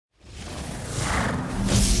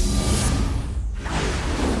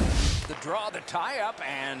draw the tie-up,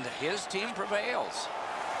 and his team prevails.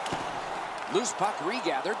 Loose puck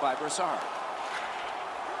regathered by Brassard.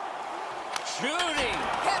 Shooting!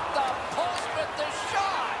 Hit the post with the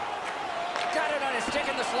shot! Got it on his stick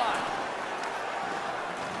in the slot.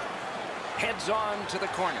 Heads on to the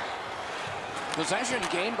corner. Possession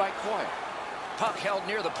gained by Coyle. Puck held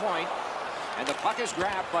near the point, and the puck is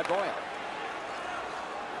grabbed by Boyle.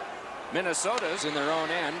 Minnesota's in their own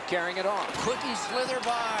end, carrying it on. Quickie slither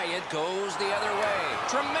by. It goes the other way.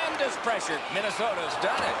 Tremendous pressure. Minnesota's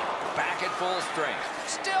done it. Back at full strength.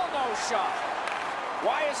 Still no shot.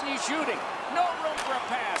 Why isn't he shooting? No room for a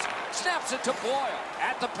pass. Snaps it to Boyle.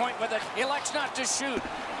 At the point with it. Elects not to shoot.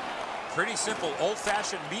 Pretty simple,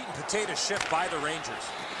 old-fashioned meat and potato shift by the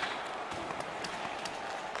Rangers.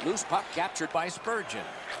 Loose puck captured by Spurgeon.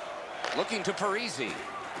 Looking to Parise.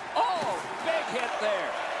 Oh, big hit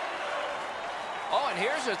there. Oh, and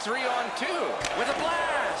here's a 3-on-2 with a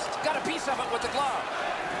blast. Got a piece of it with the glove.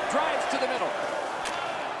 Drives to the middle.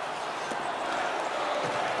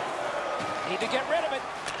 Need to get rid of it.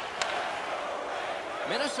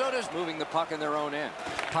 Minnesota's moving the puck in their own end.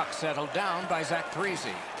 Puck settled down by Zach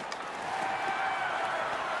Parise.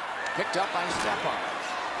 Picked up by Stepan.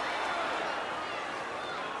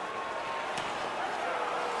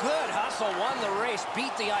 Good hustle, won the race,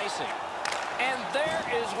 beat the icing. And there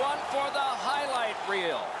is one for the highlight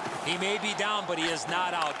reel. He may be down, but he is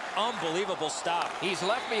not out. Unbelievable stop. He's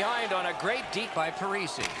left behind on a great deke by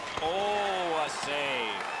Parise. Oh, a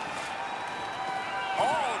save.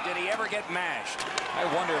 Oh, did he ever get mashed? I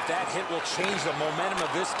wonder if that hit will change the momentum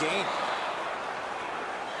of this game.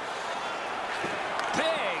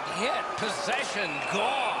 Big hit, possession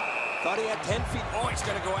gone. Thought he had 10 feet. Oh, he's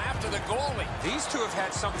going to go after the goalie. These two have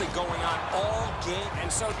had something going on all game.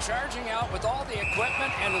 And so charging out with all the equipment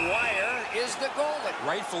and wire is the goalie.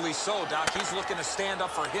 Rightfully so, Doc. He's looking to stand up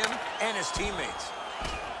for him and his teammates.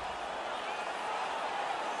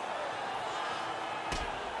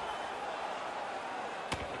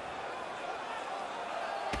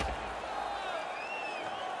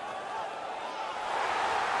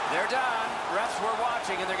 They're done. Refs were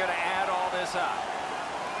watching, and they're going to add all this up.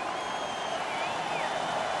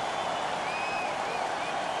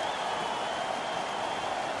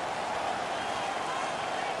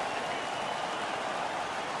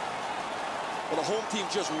 Well, the home team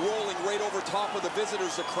just rolling right over top of the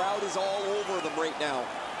visitors. The crowd is all over them right now.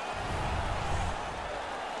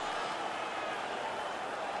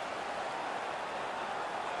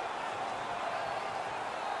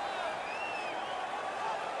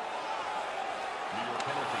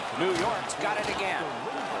 New York's got it again.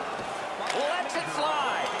 Lets it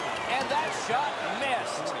fly. And that shot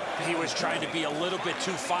missed. He was trying to be a little bit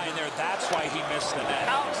too fine there. That's why he missed the net.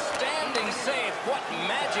 Outstanding save. What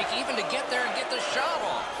magic even to get there and get the shot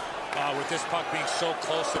off. With this puck being so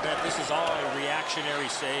close to net, this is all a reactionary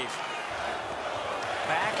save.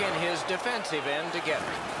 Back in his defensive end to get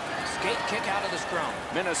it. Skate kick out of the scrum.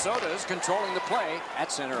 Minnesota's controlling the play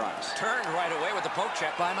at center ice. Turned right away with the poke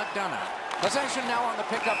check by McDonough. Possession now on the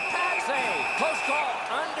pickup. Pass save. Close call.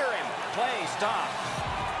 Under him. Play stop.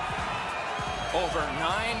 Over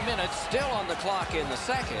 9 minutes still on the clock in the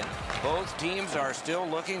second. Both teams are still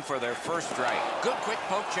looking for their first strike. Good quick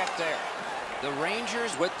poke check there. The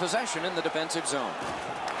Rangers with possession in the defensive zone.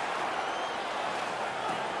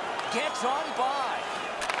 Gets on by.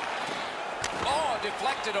 Oh,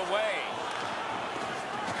 deflected away.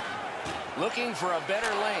 Looking for a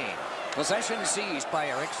better lane. Possession seized by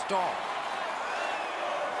Eric Stahl.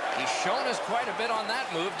 He's shown us quite a bit on that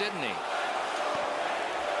move, didn't he?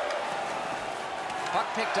 Puck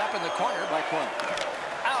picked up in the corner by Coyle.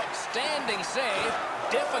 Outstanding save.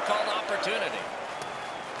 Difficult opportunity.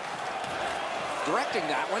 Directing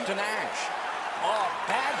that one to Nash. Oh,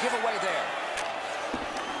 bad giveaway there.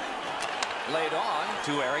 Laid on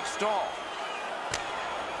to Eric Stahl.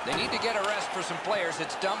 They need to get a rest for some players.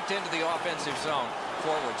 It's dumped into the offensive zone.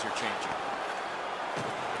 Forwards are changing.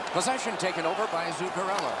 Possession taken over by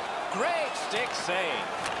Zuccarello. Great stick save.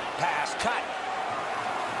 Pass cut.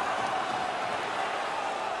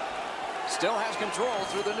 Still has control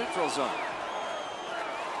through the neutral zone.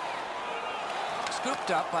 Scooped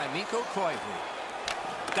up by Mikko Koivu.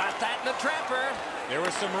 Got that in the trapper. There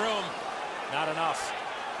was some room. Not enough.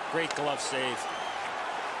 Great glove save.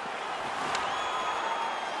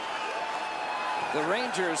 The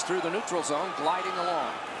Rangers through the neutral zone gliding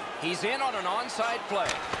along. He's in on an onside play.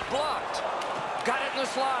 Blocked. Got it in the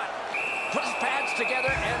slot. Put his pads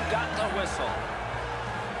together and got the whistle.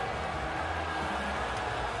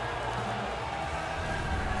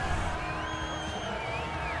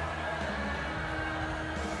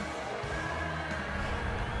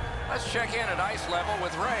 Let's check in at ice level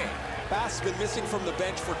with Ray. Bass has been missing from the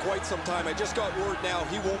bench for quite some time. I just got word now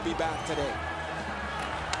he won't be back today.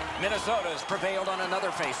 Minnesota's prevailed on another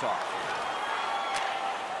faceoff.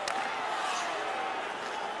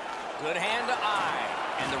 Good hand to eye,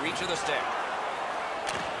 and the reach of the stick.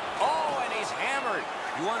 Oh, and he's hammered.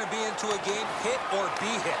 You want to be into a game, hit or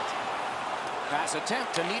be hit. Pass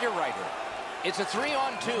attempt to Niederreiter. It's a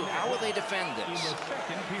 3-on-2. How will they defend this?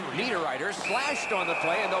 Niederreiter slashed on the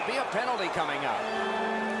play, and there'll be a penalty coming up.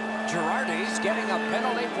 Girardi's getting a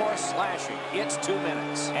penalty for slashing. It's 2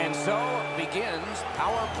 minutes. And so begins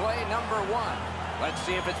power play number 1. Let's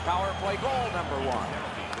see if it's power play goal number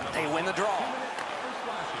 1. They win the draw.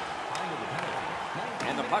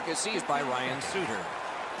 And the puck is seized by Ryan Suter.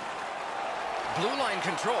 Blue line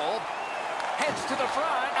control. Heads to the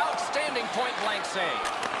front. Outstanding point-blank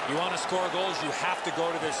save. You want to score goals, you have to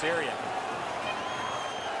go to this area.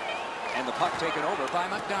 And the puck taken over by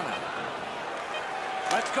McDonough.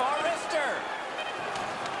 Let's go, Rister.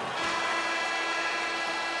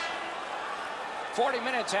 40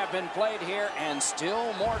 minutes have been played here, and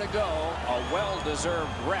still more to go. A well-deserved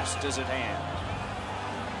rest is at hand.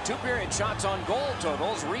 2-period shots on goal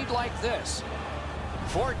totals read like this.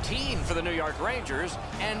 14 for the New York Rangers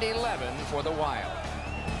and 11 for the Wild.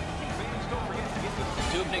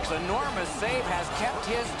 Dubnyk's enormous save has kept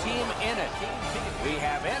his team in it. We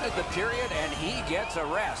have ended the period, and he gets a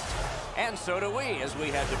rest. And so do we as we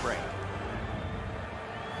head to break.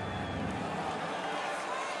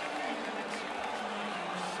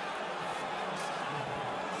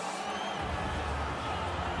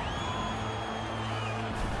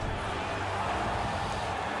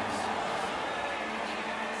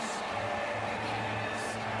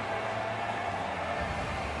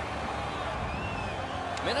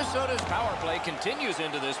 Minnesota's power play continues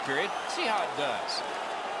into this period. See how it does.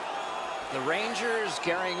 The Rangers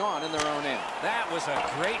carrying on in their own end. That was a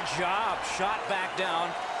great job. Shot back down.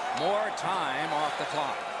 More time off the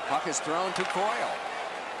clock. Puck is thrown to Coyle.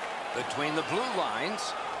 Between the blue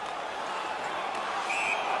lines.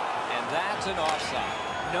 And that's an offside.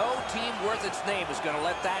 No team worth its name is going to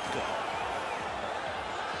let that go.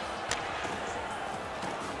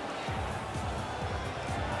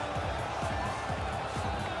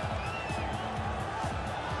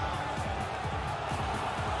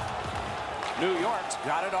 New York's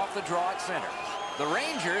got it off the draw at center. The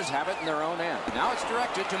Rangers have it in their own end. Now it's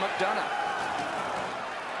directed to McDonough.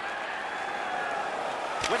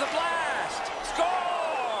 With a blast!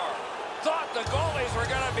 Score! Thought the goalies were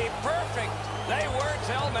going to be perfect. They were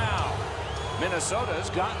till now.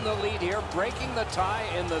 Minnesota's gotten the lead here, breaking the tie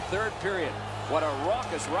in the third period. What a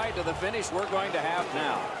raucous ride to the finish we're going to have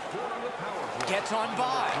now. Gets on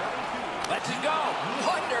by. Lets it go.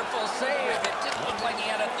 Wonderful save. It didn't look like he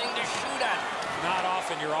had a thing to shoot at. Not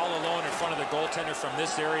often you're all alone in front of the goaltender from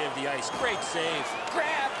this area of the ice. Great save.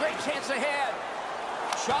 Grab. Great chance ahead.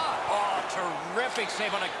 Shot. Oh, terrific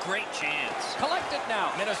save on a great chance. Collect it now.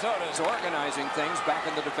 Minnesota's organizing things back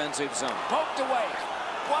in the defensive zone. Poked away.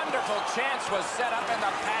 Wonderful chance was set up, and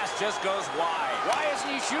the pass just goes wide. Why isn't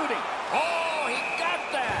he shooting? Oh, he got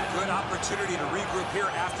that. Good opportunity to regroup here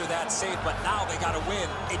after that save, but now they got to win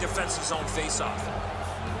a defensive zone faceoff.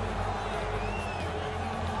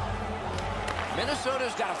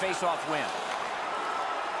 Minnesota's got a faceoff win.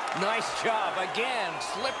 Nice job again.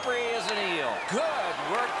 Slippery as an eel. Good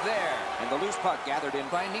work there. And the loose puck gathered in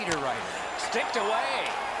by Niederreiter. Sticked away.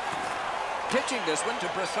 Pitching this one to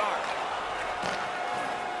Brassard.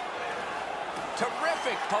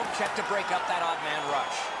 Terrific poke check to break up that odd man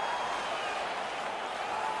rush.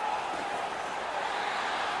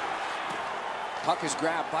 Puck is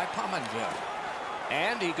grabbed by Pominville.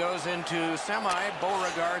 And he goes into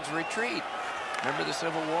semi-Beauregard's retreat. Remember the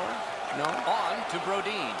Civil War? No. On to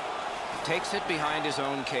Brodin. Takes it behind his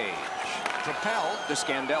own cage. Propelled to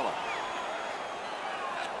Scandella.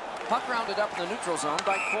 Puck rounded up in the neutral zone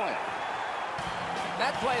by Coyle.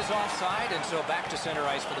 That play is offside, and so back to center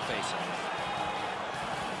ice for the faceoff.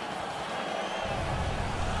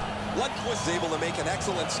 Lundqvist is able to make an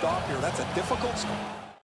excellent stop here. That's a difficult stop.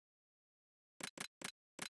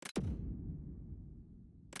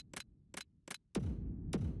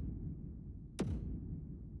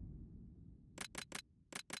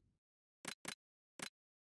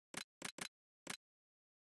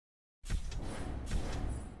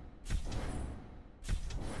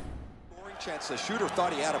 Chance the shooter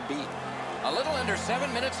thought he had him beat. A little under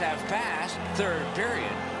 7 minutes have passed. Third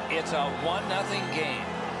period. It's a 1-0 game.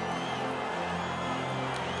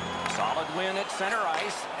 Solid win at center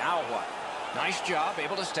ice. Now what? Nice job,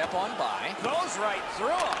 able to step on by. Goes right through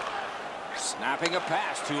him. Snapping a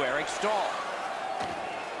pass to Eric Stahl.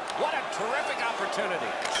 What a terrific opportunity.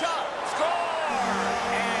 Shot. Score!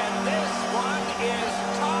 And this one is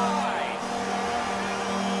tied.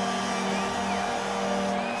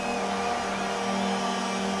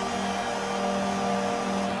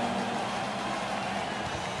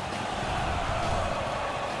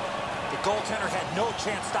 The goaltender had no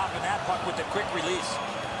chance stopping that puck with the quick release.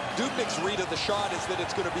 Dubnik's read of the shot is that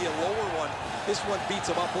it's going to be a lower one. This one beats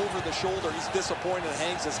him up over the shoulder. He's disappointed and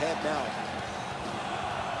hangs his head now.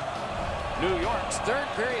 New York's third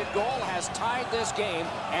period goal has tied this game,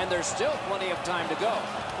 and there's still plenty of time to go.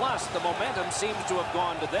 Plus, the momentum seems to have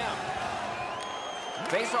gone to them.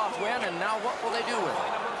 Face-off win, and now what will they do with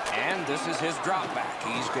it? And this is his drop back.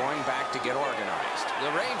 He's going back to get organized. The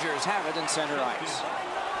Rangers have it in center ice.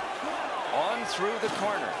 On through the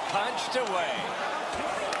corner. Punched away.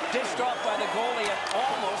 Dished off by the goalie and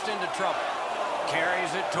almost into trouble.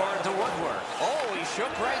 Carries it toward the woodwork. Oh, he shook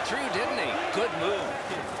right through, didn't he? Good move.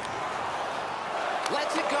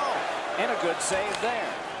 Lets it go. And a good save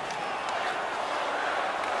there.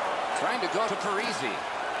 Trying to go to Parisi.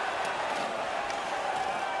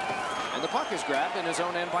 And the puck is grabbed in his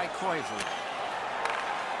own end by Koivu.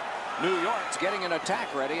 New York's getting an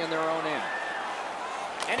attack ready in their own end.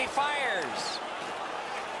 And he fires.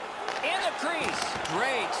 In the crease.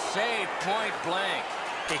 Great save, point blank.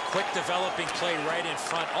 A quick developing play right in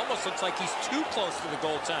front. Almost looks like he's too close to the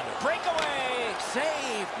goaltender. Breakaway.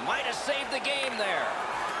 Save. Might have saved the game there.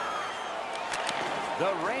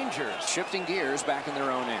 The Rangers shifting gears back in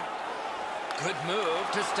their own end. Good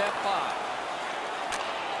move to step by.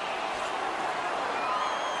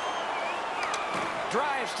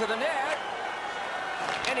 Drives to the net.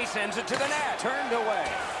 And he sends it to the net. Turned away.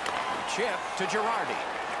 Chip to Girardi.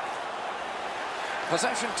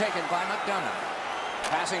 Possession taken by McDonough.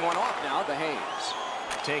 Passing one off now to Hayes.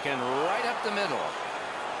 Taken right up the middle.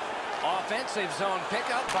 Offensive zone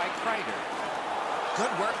pickup by Kreider.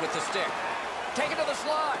 Good work with the stick. Taken to the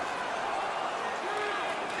slot.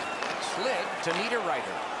 Slid to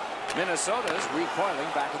Niederreiter. Minnesota's recoiling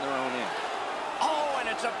back in their own end. Oh, and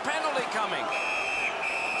it's a penalty coming.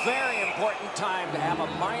 Very important time to have a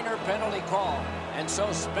minor penalty call. And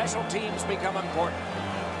so special teams become important.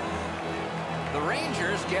 The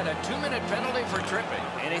Rangers get a 2-minute penalty for tripping.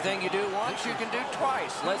 Anything you do once, you can do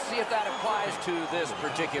twice. Let's see if that applies to this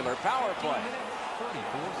particular power play.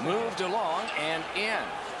 Moved along and in.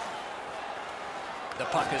 The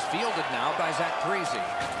puck is fielded now by Zach Parisi.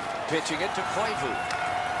 Pitching it to Koivu.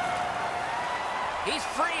 He's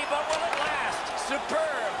free, but will it last?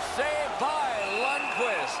 Superb save by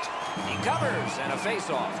Lundqvist. He covers, and a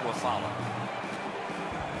face-off will follow.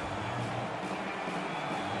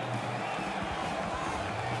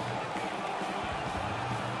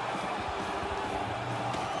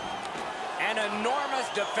 An enormous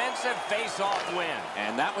defensive face-off win.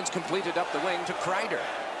 And that one's completed up the wing to Kreider.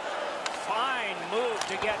 Fine move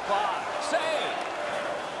to get by. Save.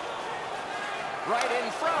 Right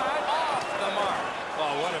in front, off the mark.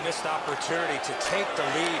 Oh, what a missed opportunity to take the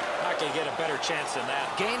lead. Not going to get a better chance than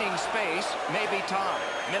that. Gaining space, maybe time.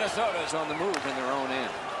 Minnesota's on the move in their own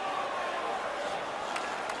end.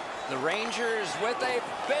 The Rangers with a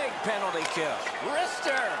big penalty kill.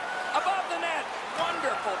 Rister above the net.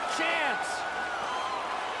 Wonderful chance.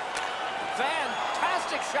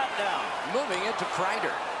 Fantastic shutdown. Moving it to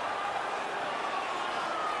Kreider.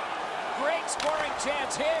 Great scoring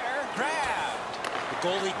chance here. Grabbed. The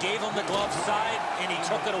goalie gave him the glove side, and he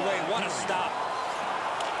took it away. What a stop.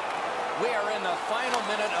 We are in the final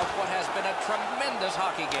minute of what has been a tremendous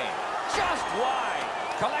hockey game. Just wide.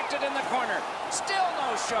 Collected in the corner. Still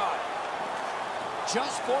no shot.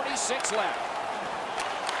 Just 46 left.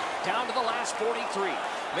 Down to the last 43.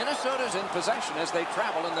 Minnesota's in possession as they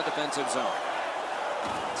travel in the defensive zone.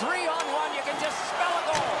 3-on-1, you can just spell a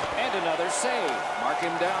goal. And another save. Mark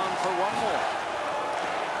him down for one more.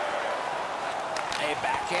 A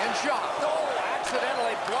backhand shot. Oh,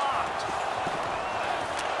 accidentally blocked.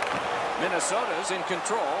 Minnesota's in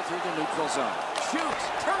control through the neutral zone. Shoots.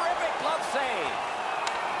 Terrific glove save.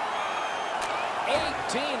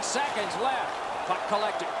 18 seconds left. Puck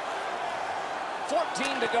collected.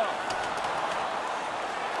 14 to go.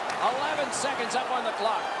 11 seconds up on the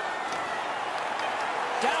clock.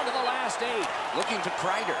 Down to the last 8. Looking to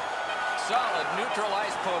Kreider. Solid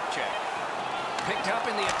neutralized poke check. Picked up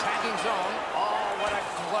in the attacking zone. Oh, what a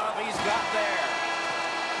glove he's got there.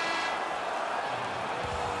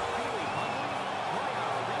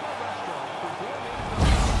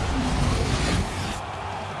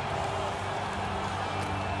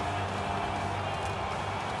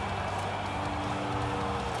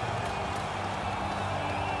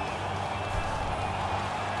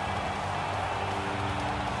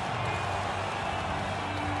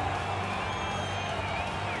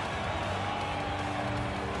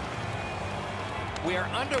 We are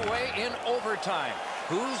underway in overtime.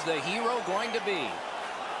 Who's the hero going to be?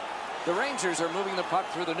 The Rangers are moving the puck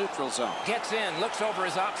through the neutral zone. Gets in, looks over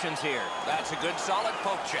his options here. That's a good solid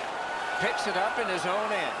poke check. Picks it up in his own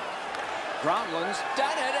end. Gronlin's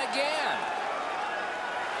done it again.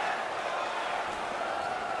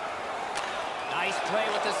 Nice play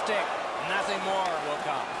with the stick. Nothing more will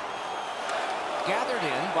come. Gathered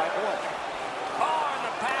in by Boyd. Oh, and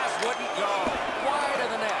the pass wouldn't go. Wide of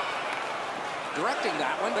the net. Directing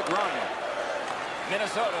that one to Gronlin.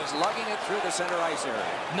 Minnesota's lugging it through the center ice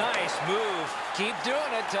area. Nice move. Keep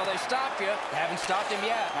doing it till they stop you. Haven't stopped him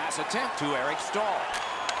yet. Pass attempt to Eric Stahl.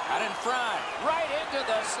 Out in front. Right into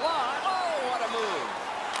the slot. Oh, what a move.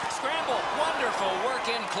 Scramble. Wonderful work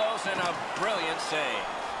in close and a brilliant save.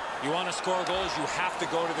 You want to score goals, you have to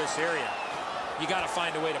go to this area. You got to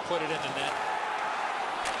find a way to put it in the net.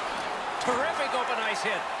 Terrific open ice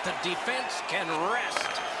hit. The defense can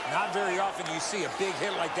rest. Not very often you see a big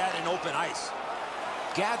hit like that in open ice.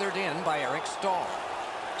 Gathered in by Eric Stahl.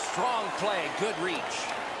 Strong play, good reach.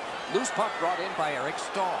 Loose puck brought in by Eric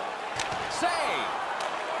Stahl. Save!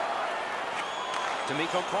 To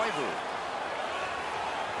Mikko Koivu.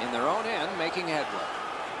 In their own end, making headway.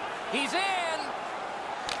 He's in!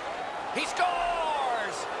 He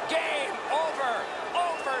scores! Game over!